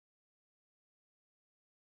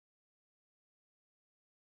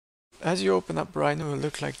as you open up Rhino, it will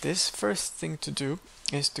look like this. First thing to do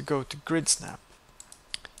is to go to Grid Snap.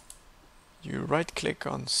 You right click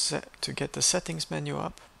on set to get the settings menu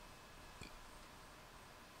up.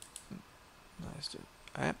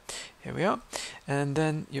 Here we are. And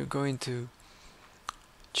then you're going to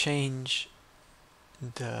change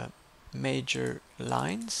the major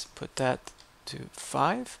lines, put that to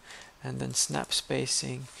 5, and then snap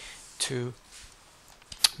spacing to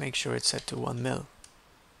make sure it's set to 1 mil.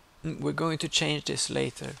 We're going to change this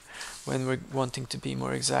later when we're wanting to be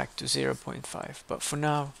more exact to 0.5, but for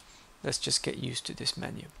now let's just get used to this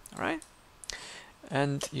menu. Alright?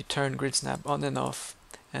 And you turn Grid Snap on and off,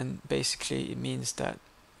 and basically it means that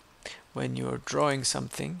when you're drawing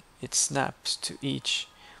something, it snaps to each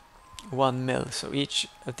 1 mil. So each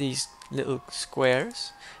of these little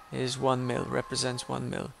squares is 1 mil, represents 1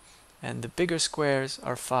 mil, and the bigger squares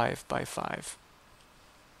are 5 by 5.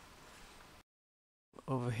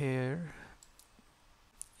 Over here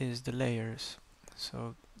is the layers.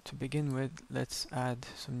 So to begin with, let's add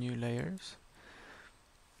some new layers.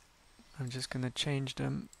 I'm just going to change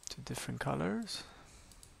them to different colors.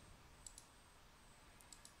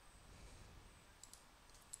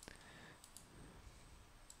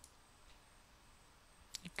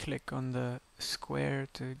 You click on the square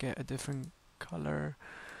to get a different color,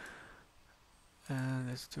 and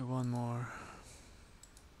let's do one more.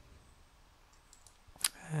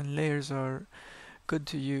 And layers are good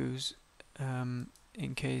to use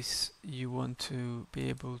in case you want to be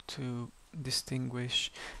able to distinguish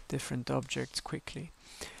different objects quickly.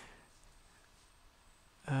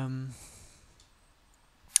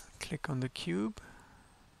 Click on the cube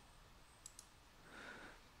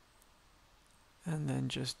and then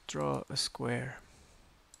just draw a square.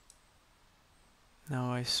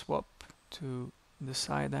 Now I swap to the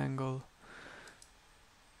side angle,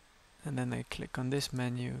 and then I click on this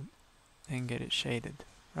menu and get it shaded,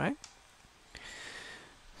 right?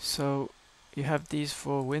 So you have these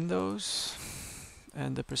 4 windows,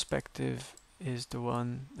 and the perspective is the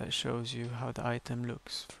one that shows you how the item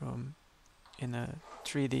looks from in a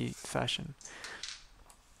 3D fashion.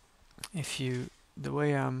 The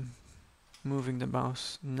way I'm moving the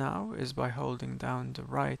mouse now is by holding down the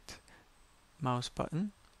right mouse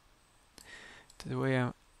button. The way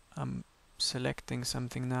I'm selecting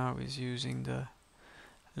something now is using the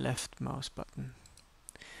left mouse button.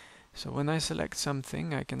 So when I select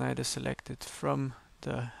something, I can either select it from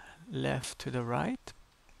the left to the right,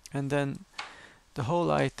 and then the whole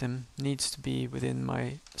item needs to be within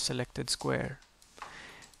my selected square.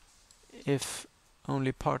 If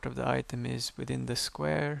only part of the item is within the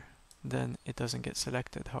square, then it doesn't get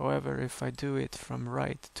selected. However, if I do it from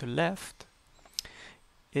right to left,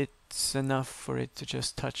 it's enough for it to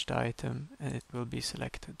just touch the item and it will be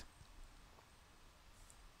selected.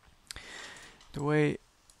 The way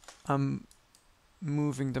I'm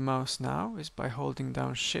moving the mouse now is by holding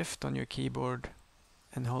down Shift on your keyboard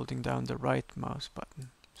and holding down the right mouse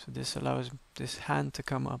button. So this allows this hand to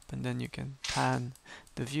come up, and then you can pan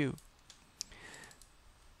the view.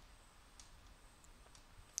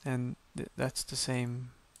 And that's the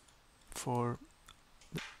same for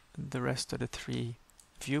the rest of the 3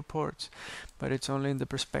 viewports, but it's only in the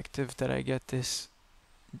perspective that I get this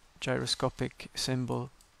gyroscopic symbol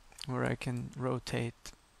where I can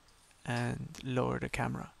rotate and lower the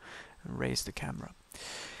camera and raise the camera.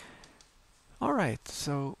 Alright,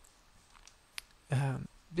 so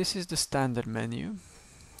this is the standard menu.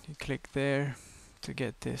 You click there to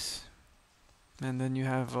get this, and then you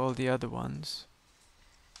have all the other ones.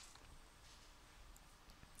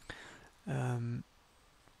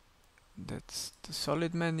 That's the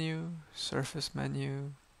solid menu, surface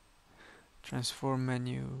menu, transform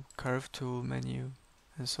menu, curve tool menu,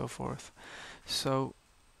 and so forth. So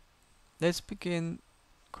let's begin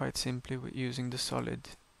quite simply with using the solid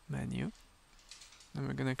menu, and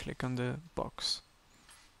we're going to click on the box.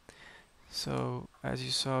 So as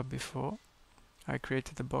you saw before, I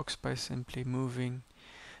created the box by simply moving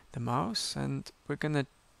the mouse, and we're going to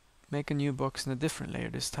make a new box in a different layer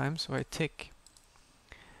this time. So I tick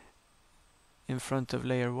in front of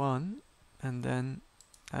layer 1, and then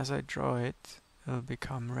as I draw it, it'll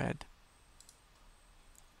become red.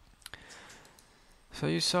 So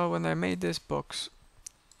you saw when I made this box,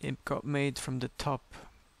 it got made from the top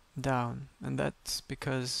down, and that's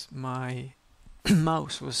because my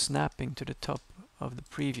mouse was snapping to the top of the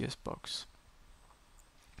previous box.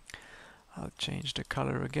 I'll change the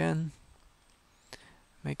color again,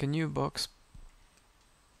 make a new box,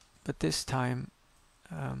 but this time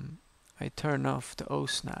I turn off the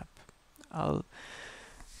O-snap. I'll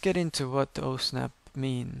get into what the O-snap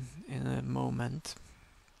mean in a moment.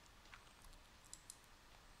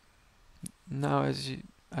 Now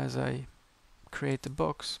as I create the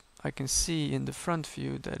box, I can see in the front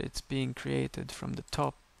view that it's being created from the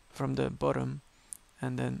top, from the bottom,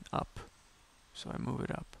 and then up. So I move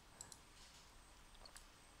it up.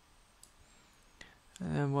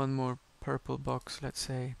 And then one more purple box, let's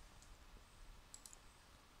say.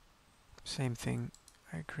 Same thing,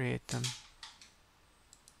 I create them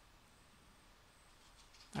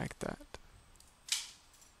like that.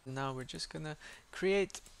 Now we're just gonna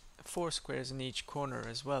create 4 squares in each corner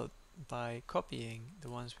as well by copying the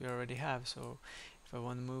ones we already have. So if I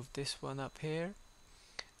want to move this one up here,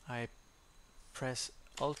 I press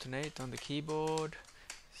alternate on the keyboard.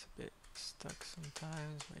 It's a bit stuck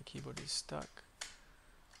sometimes, my keyboard is stuck.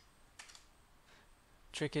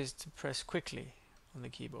 Trick is to press quickly on the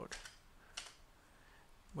keyboard.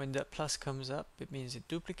 When that plus comes up, it means it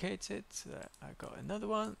duplicates it. So I got another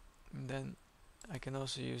one, and then I can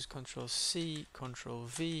also use Control C, Control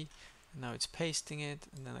V, and now it's pasting it,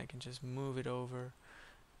 and then I can just move it over,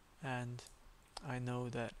 and I know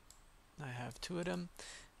that I have 2 of them.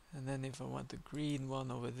 And then if I want the green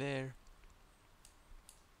one over there,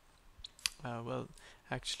 well,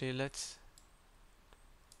 actually let's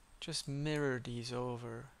just mirror these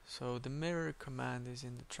over. So the mirror command is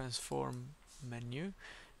in the transform menu.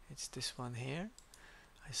 It's this one here.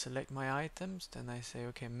 I select my items, then I say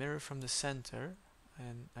okay, mirror from the center,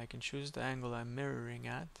 and I can choose the angle I'm mirroring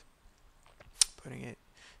at, putting it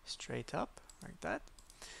straight up like that.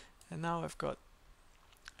 And now I've got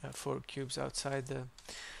 4 cubes outside the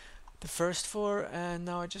first 4, and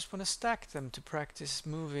now I just want to stack them to practice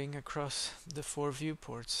moving across the 4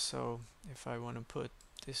 viewports. So if I want to put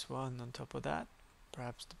this one on top of that,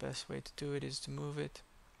 perhaps the best way to do it is to move it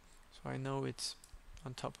so I know it's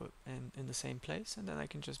on top of in the same place, and then I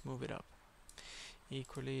can just move it up.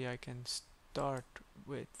 Equally, I can start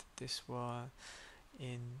with this one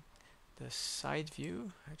in the side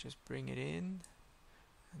view. I just bring it in,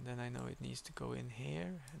 and then I know it needs to go in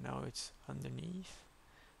here, and now it's underneath.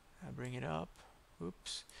 I bring it up,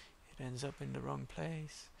 oops, it ends up in the wrong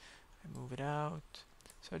place. I move it out.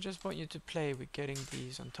 So I just want you to play with getting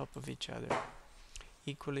these on top of each other.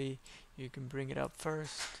 Equally, you can bring it up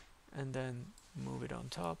first and then move it on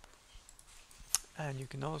top. And you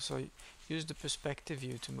can also use the perspective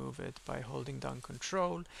view to move it by holding down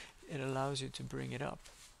Control. It allows you to bring it up,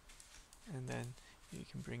 and then you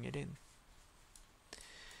can bring it in.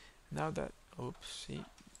 Now that, oops, see,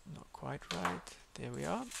 not quite right. There we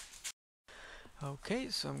are. Okay,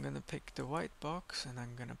 so I'm gonna pick the white box and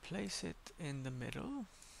I'm gonna place it in the middle.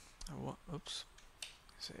 Oops,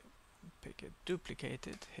 so pick it, duplicate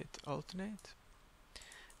it, hit alternate.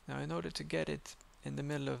 Now in order to get it in the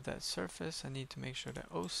middle of that surface, I need to make sure that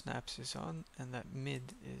O snaps is on and that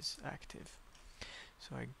mid is active.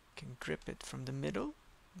 So I can grip it from the middle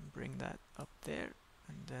and bring that up there,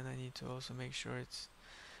 and then I need to also make sure it's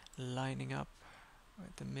lining up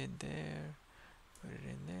with the mid there, put it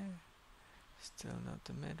in there. Still not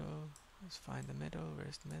the middle. Let's find the middle.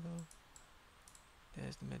 Where's the middle?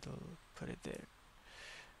 There's the middle. Put it there.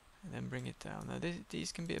 And then bring it down. Now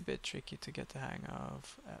these can be a bit tricky to get the hang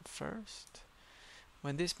of at first.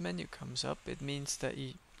 When this menu comes up, it means that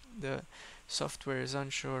the software is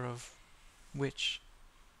unsure of which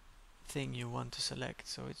thing you want to select.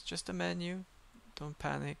 So it's just a menu. Don't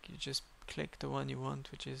panic. You just click the one you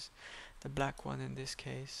want, which is the black one in this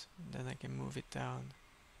case. And then I can move it down.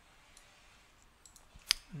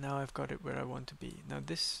 Now I've got it where I want to be. Now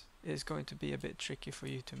this is going to be a bit tricky for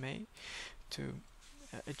you to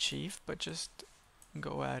achieve, but just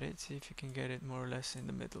go at it, see if you can get it more or less in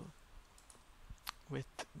the middle with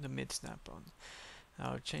the mid snap on.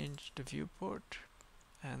 Now I'll change the viewport,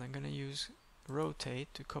 and I'm going to use rotate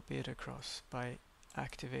to copy it across by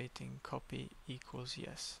activating copy equals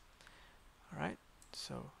yes. Alright,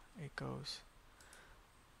 so it goes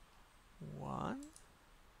 1.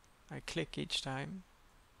 I click each time.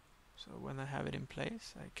 So when I have it in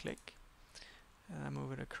place, I click, and I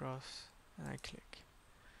move it across, and I click.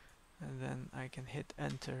 And then I can hit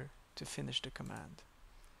enter to finish the command.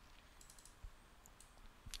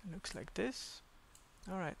 It looks like this.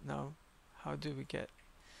 Alright, now how do we get...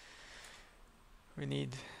 We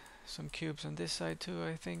need some cubes on this side too,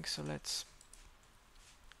 I think, so let's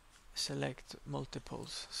select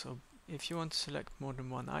multiples. So if you want to select more than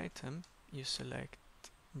one item, you select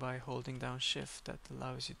by holding down shift. That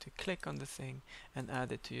allows you to click on the thing and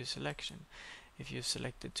add it to your selection. If you've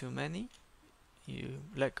selected too many, you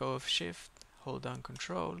let go of shift, hold down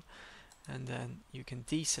control, and then you can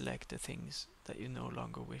deselect the things that you no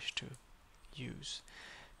longer wish to use.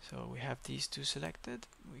 So we have these two selected.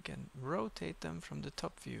 We can rotate them from the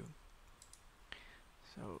top view.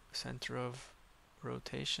 So center of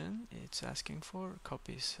rotation it's asking for,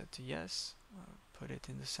 copy is set to yes, put it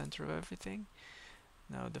in the center of everything.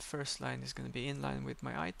 Now the first line is going to be in line with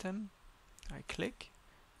my item. I click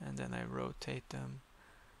and then I rotate them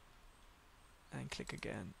and click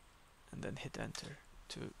again and then hit enter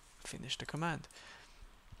to finish the command.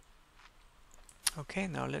 Okay,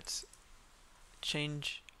 now let's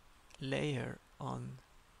change layer on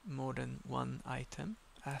more than one item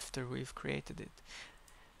after we've created it.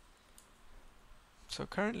 So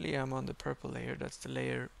currently I'm on the purple layer, that's the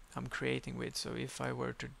layer I'm creating with, so if I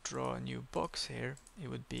were to draw a new box here it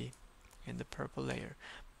would be in the purple layer.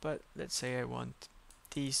 But let's say I want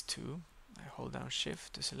these two, I hold down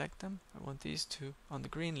shift to select them, I want these two on the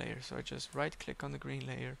green layer, so I just right click on the green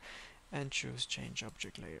layer and choose change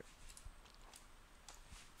object layer.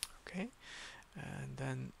 Okay, and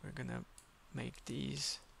then we're gonna make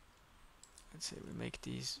these, let's say we make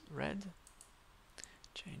these red,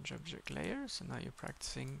 change object layer, so now you're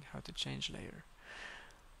practicing how to change layer.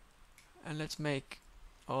 And let's make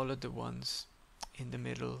all of the ones in the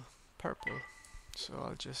middle purple. So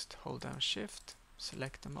I'll just hold down shift,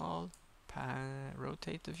 select them all,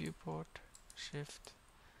 rotate the viewport, shift,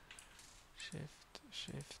 shift,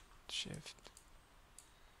 shift, shift,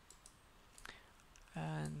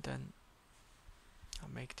 and then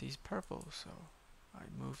I'll make these purple, so I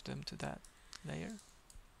move them to that layer.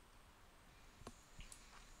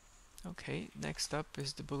 Okay, next up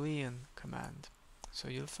is the Boolean command. So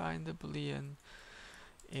you'll find the Boolean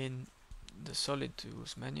in the solid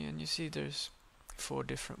tools menu, and you see there's 4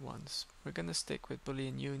 different ones. We're gonna stick with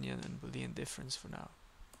Boolean Union and Boolean difference for now.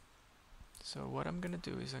 So what I'm gonna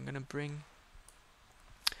do is I'm gonna bring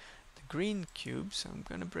the green cubes, I'm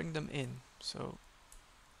gonna bring them in. So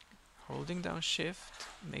holding down shift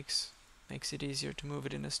makes it easier to move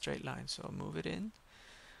it in a straight line. So I'll move it in,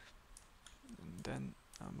 and then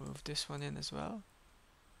I'll move this one in as well.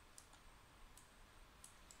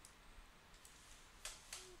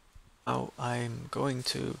 Now I'm going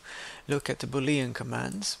to look at the Boolean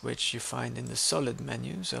commands, which you find in the solid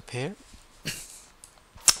menus up here.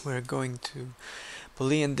 We're going to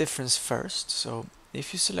Boolean difference first. So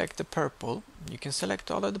if you select the purple, you can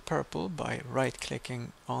select all of the purple by right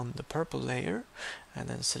clicking on the purple layer and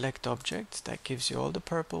then select objects. That gives you all the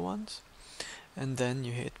purple ones, and then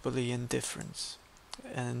you hit Boolean difference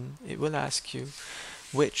and it will ask you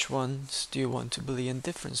which ones do you want to Boolean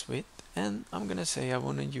difference with, and I'm gonna say I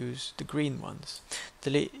want to use the green ones.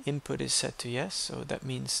 The input is set to yes, so that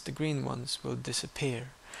means the green ones will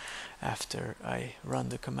disappear after I run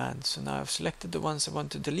the command. So now I've selected the ones I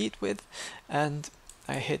want to delete with, and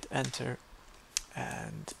I hit enter,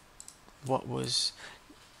 and what was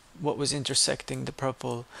intersecting the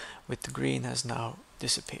purple with the green has now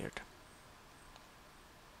disappeared.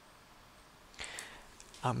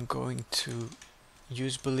 I'm going to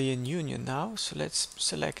use Boolean Union now, so let's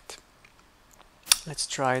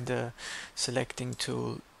try the selecting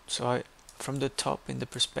tool. So from the top in the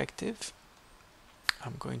perspective,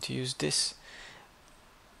 I'm going to use this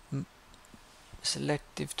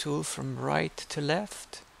selective tool from right to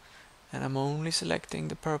left, and I'm only selecting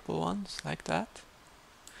the purple ones like that,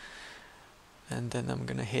 and then I'm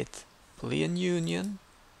gonna hit Boolean Union,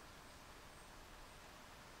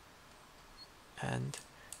 and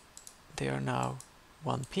they are now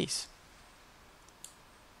one piece.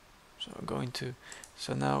 So I'm going to,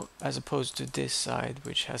 so now as opposed to this side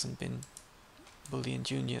which hasn't been Boolean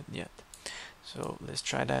Union yet. So let's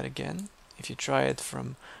try that again. If you try it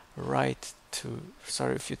from right to,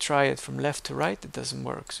 if you try it from left to right, it doesn't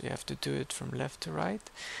work. So you have to do it from left to right.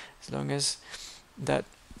 As long as that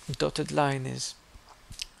dotted line is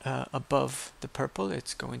above the purple,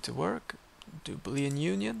 it's going to work. Do Boolean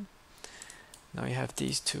Union. Now you have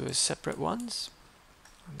these two as separate ones,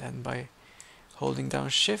 and then by holding down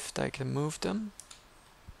shift I can move them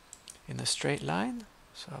in a straight line.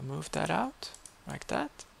 So I'll move that out like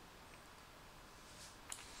that.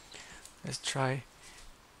 Let's try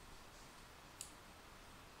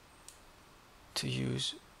to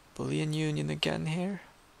use Boolean Union again here.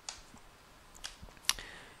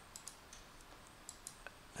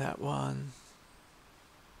 That one,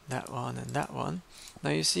 and that one.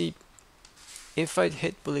 Now you see, if I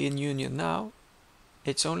hit Boolean Union now,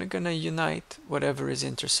 it's only going to unite whatever is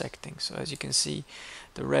intersecting. So as you can see,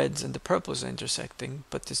 the reds and the purples are intersecting,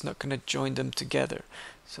 but it's not going to join them together.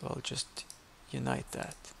 So I'll just unite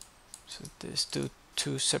that. So there's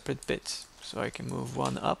two separate bits. So I can move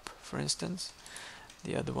one up, for instance,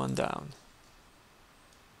 the other one down.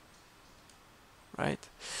 Right?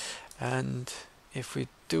 And if we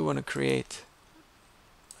do want to create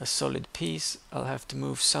a solid piece, I'll have to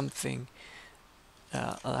move something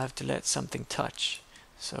I'll have to let something touch.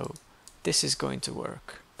 So this is going to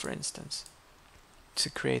work, for instance, to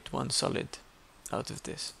create one solid out of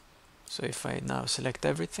this. So if I now select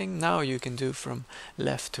everything, now you can do from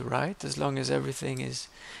left to right as long as everything is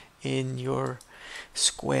in your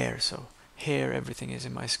square. So here everything is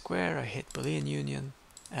in my square, I hit Boolean Union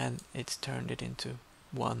and it's turned it into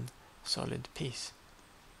one solid piece.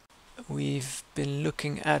 We've been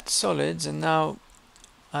looking at solids and now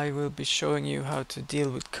I will be showing you how to deal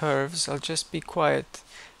with curves. I'll just be quiet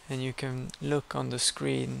and you can look on the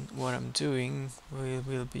screen what I'm doing.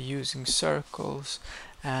 We'll be using circles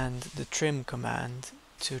and the trim command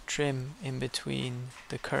to trim in between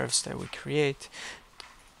the curves that we create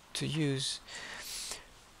to use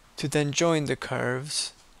to then join the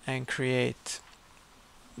curves and create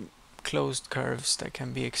closed curves that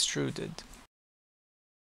can be extruded.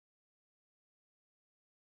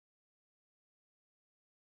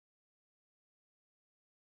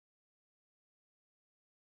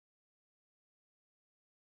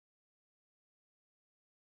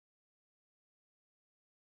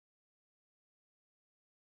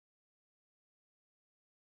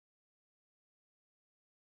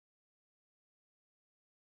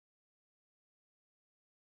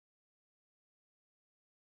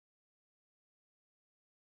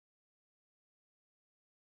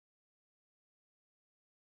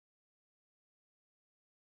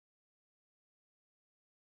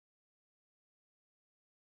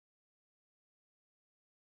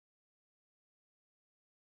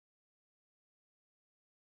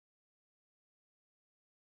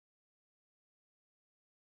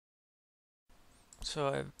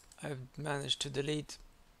 So I've managed to delete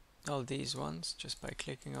all these ones just by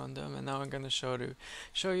clicking on them, and now I'm going to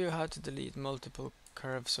show you how to delete multiple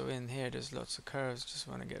curves. So in here there's lots of curves, just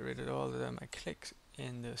want to get rid of all of them. I click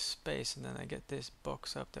in the space and then I get this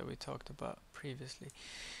box up that we talked about previously,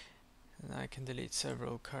 and I can delete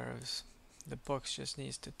several curves. The box just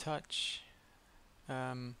needs to touch.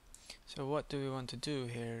 So what do we want to do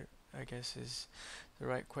here, I guess, is the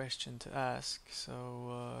right question to ask.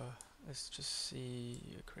 So let's just see,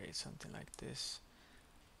 you create something like this,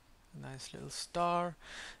 a nice little star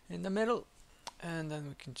in the middle, and then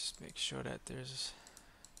we can just make sure that there's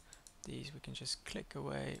these we can just click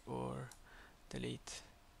away or delete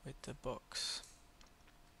with the box.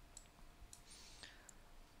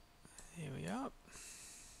 Here we are.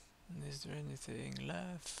 And is there anything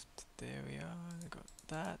left? There we are, I got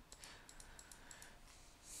that.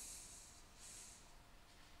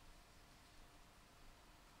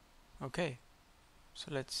 Okay, so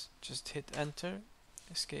let's just hit enter.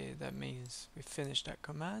 Escape, that means we finished that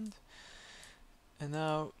command. And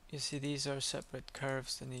now you see these are separate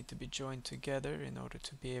curves that need to be joined together in order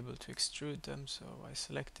to be able to extrude them. So I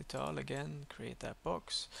select it all again, create that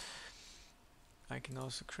box. I can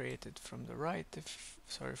also create it from the right,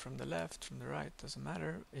 from the left, from the right, doesn't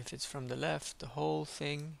matter. If it's from the left, the whole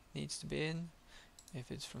thing needs to be in. If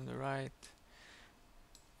it's from the right,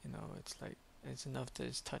 you know, it's enough that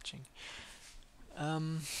it's touching.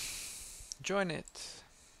 Join it.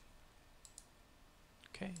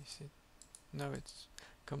 Okay, see, now it's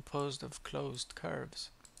composed of closed curves.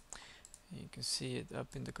 You can see it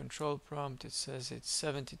up in the control prompt. It says it's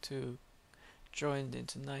 72 joined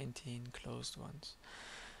into 19 closed ones.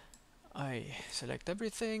 I select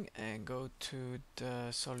everything and go to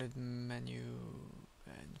the solid menu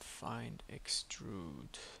and find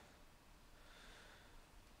extrude.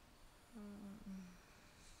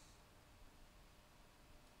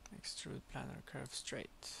 Extrude planar curve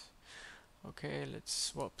straight. Okay, let's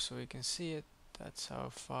swap so we can see it. That's how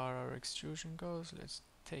far our extrusion goes. Let's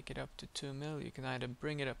take it up to 2 mil. You can either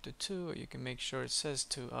bring it up to 2 or you can make sure it says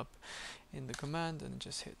 2 up in the command and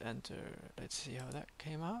just hit enter. Let's see how that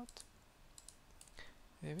came out.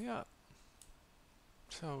 There we are.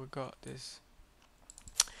 So we got this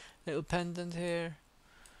little pendant here.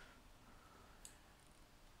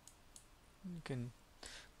 You can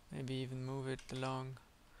maybe even move it along,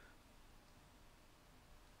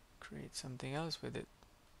 create something else with it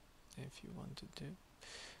if you wanted to.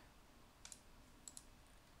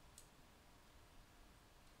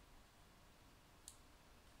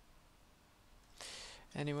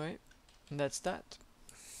 Anyway, that's that.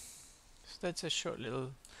 So that's a short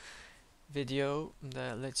little video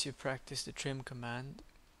that lets you practice the trim command.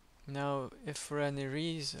 Now, if for any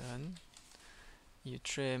reason you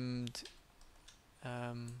trimmed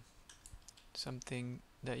something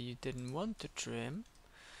that you didn't want to trim,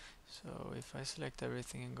 so if I select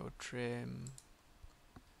everything and go trim,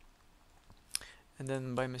 and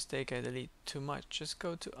then by mistake I delete too much, just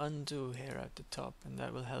go to undo here at the top and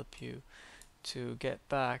that will help you to get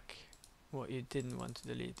back what you didn't want to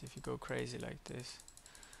delete. If you go crazy like this,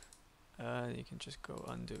 you can just go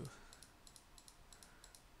undo.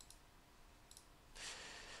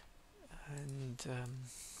 And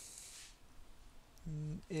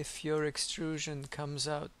if your extrusion comes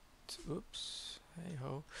out, oops, hey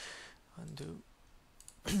ho, undo.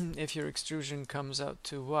 If your extrusion comes out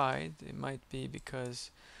too wide, it might be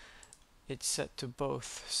because it's set to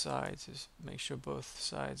both sides. Just make sure both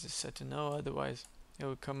sides is set to no, otherwise it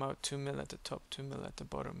will come out 2 mil at the top, 2 mil at the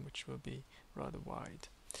bottom, which will be rather wide.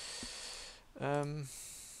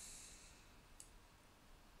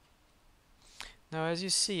 Now, as you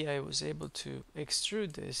see, I was able to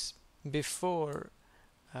extrude this before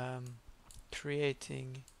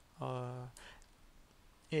creating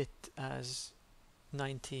it as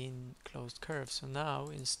 19 closed curves. So now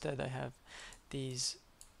instead I have these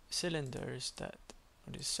cylinders or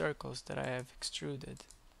these circles that I have extruded,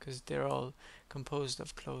 because they're all composed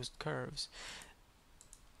of closed curves.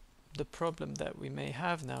 The problem that we may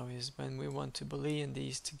have now is when we want to Boolean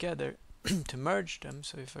these together to merge them.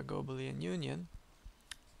 So if I go Boolean Union,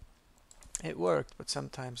 it worked, but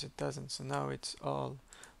sometimes it doesn't. So now it's all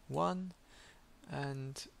one,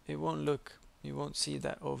 and it won't look, you won't see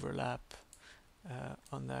that overlap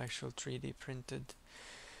on the actual 3D printed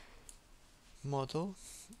model.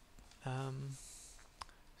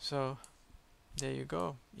 So there you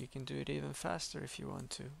go. You can do it even faster if you want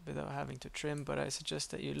to, without having to trim, but I suggest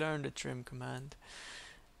that you learn the trim command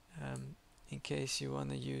in case you want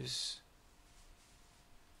to use,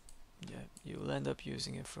 you'll end up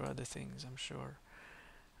using it for other things, I'm sure.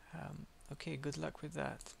 Okay, good luck with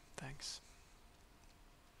that. Thanks.